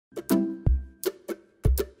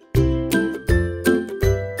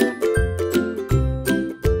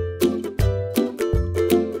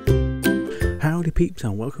peeps,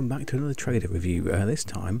 and welcome back to another trailer review, this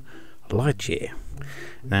time Lightyear.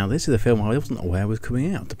 Now this is a film I wasn't aware was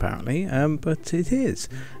coming out apparently, but it is,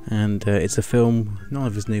 and it's a film none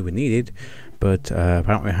of us knew we needed, but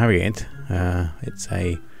apparently we're having it. It's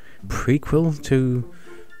a prequel to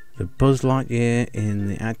the Buzz Lightyear in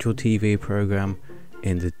the actual TV program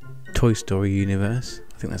in the Toy Story universe.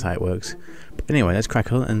 I think that's how it works. But anyway, let's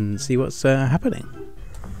crack on and see what's happening.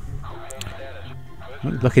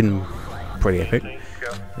 Looking pretty epic.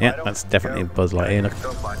 Yeah, that's definitely Buzz Lightyear. Look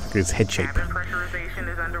at his head shape.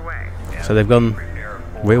 So they've gone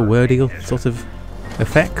real wordy sort of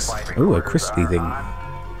effects. Oh, a crystal thing.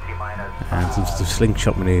 And some sort of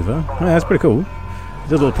slingshot maneuver. Oh, that's pretty cool.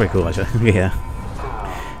 It's a little pretty cool actually. Yeah.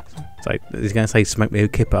 So he's going to say, "Smoke me a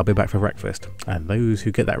kipper, I'll be back for breakfast." And those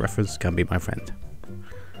who get that reference can be my friend.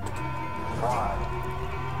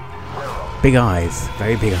 Big eyes.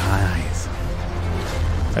 Very big eyes.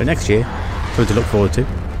 So next year, something to look forward to.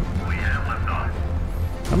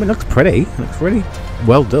 I mean, it looks pretty. It looks really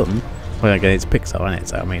well done. Well, again, it's Pixar, isn't it?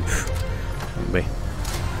 So I mean, maybe.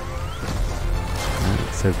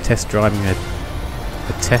 So test driving a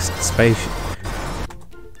test spaceship.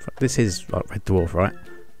 This is like Red Dwarf, right?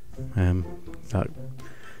 Like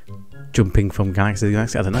jumping from galaxy to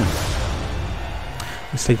galaxy. I don't know.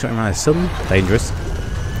 Slingshotting around the sun. Dangerous.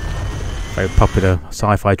 Very popular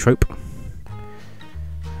sci-fi trope.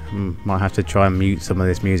 Might have to try and mute some of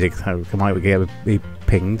this music, so I might be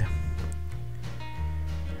pinged.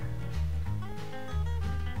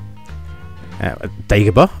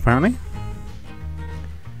 Dagobah, apparently.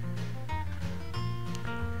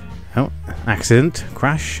 Oh, accident,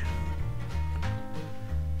 crash.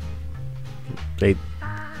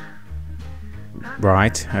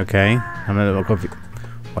 Right, okay. I'm a little confused.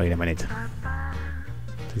 Wait a minute.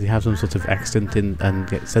 Does he have some sort of accident and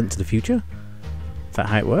get sent to the future? Is that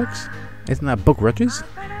how it works? Isn't that Buck Rogers?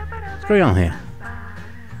 What's going on here?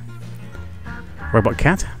 Robot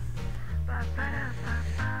cat?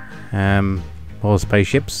 All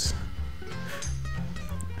spaceships.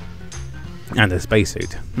 And a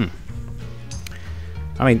spacesuit.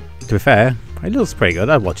 I mean, to be fair, it looks pretty good.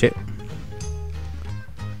 I'd watch it.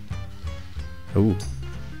 Ooh.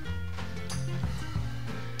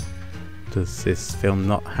 Does this film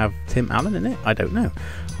not have Tim Allen in it? I don't know.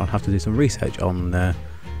 I'll have to do some research on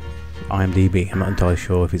IMDb. I'm not entirely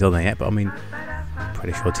sure if he's on there yet, but I mean, I'm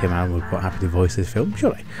pretty sure Tim Allen would quite happy to voice this film,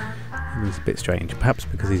 surely. It was a bit strange. Perhaps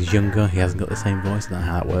because he's younger, he hasn't got the same voice. I don't know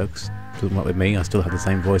how that works. Doesn't work with me. I still have the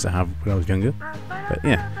same voice I have when I was younger. But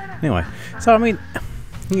yeah, anyway. So I mean,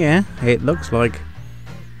 yeah, it looks like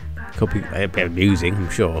it could be a bit amusing, I'm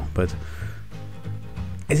sure, but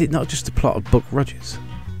is it not just the plot of Buck Rogers?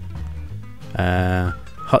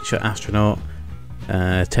 Hotshot astronaut,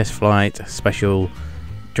 test flight, special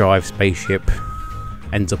drive spaceship,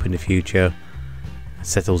 ends up in the future,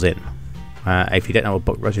 settles in. If you don't know what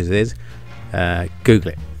Buck Rogers is,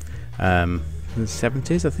 Google it. In the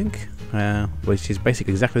 70s, I think, which is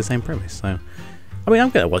basically exactly the same premise. So, I mean, I'm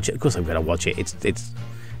going to watch it. Of course, I'm going to watch it.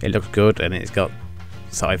 It looks good, and it's got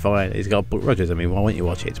sci-fi. It's got Buck Rogers. I mean, why won't you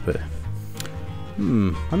watch it? But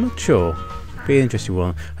I'm not sure. Be an interesting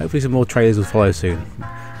one. Hopefully some more trailers will follow soon.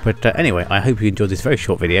 But anyway, I hope you enjoyed this very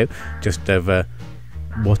short video just of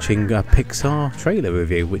watching a Pixar trailer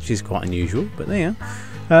review, which is quite unusual, but there you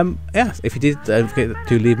are. Yeah, if you did, don't forget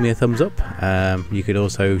to leave me a thumbs up. You could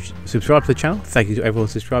also subscribe to the channel. Thank you to everyone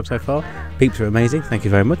who subscribed so far. Peeps are amazing. Thank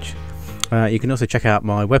you very much. You can also check out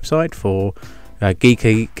my website for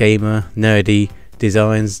geeky, gamer, nerdy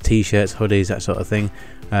designs, t-shirts, hoodies, that sort of thing.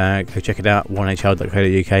 Go check it out,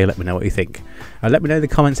 1hl.co.uk. Let me know what you think. Let me know in the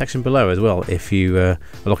comment section below as well if you are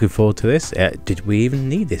looking forward to this. Did we even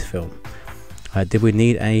need this film? Did we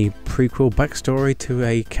need a prequel backstory to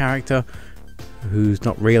a character who's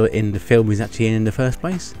not real in the film he's actually in the first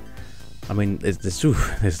place? I mean, there's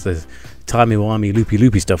timey-wimey,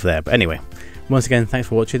 loopy stuff there. But anyway, once again, thanks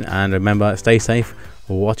for watching, and remember, stay safe.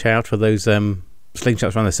 Watch out for those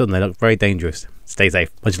slingshots around the sun. They look very dangerous. Stay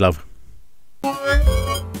safe. Much love.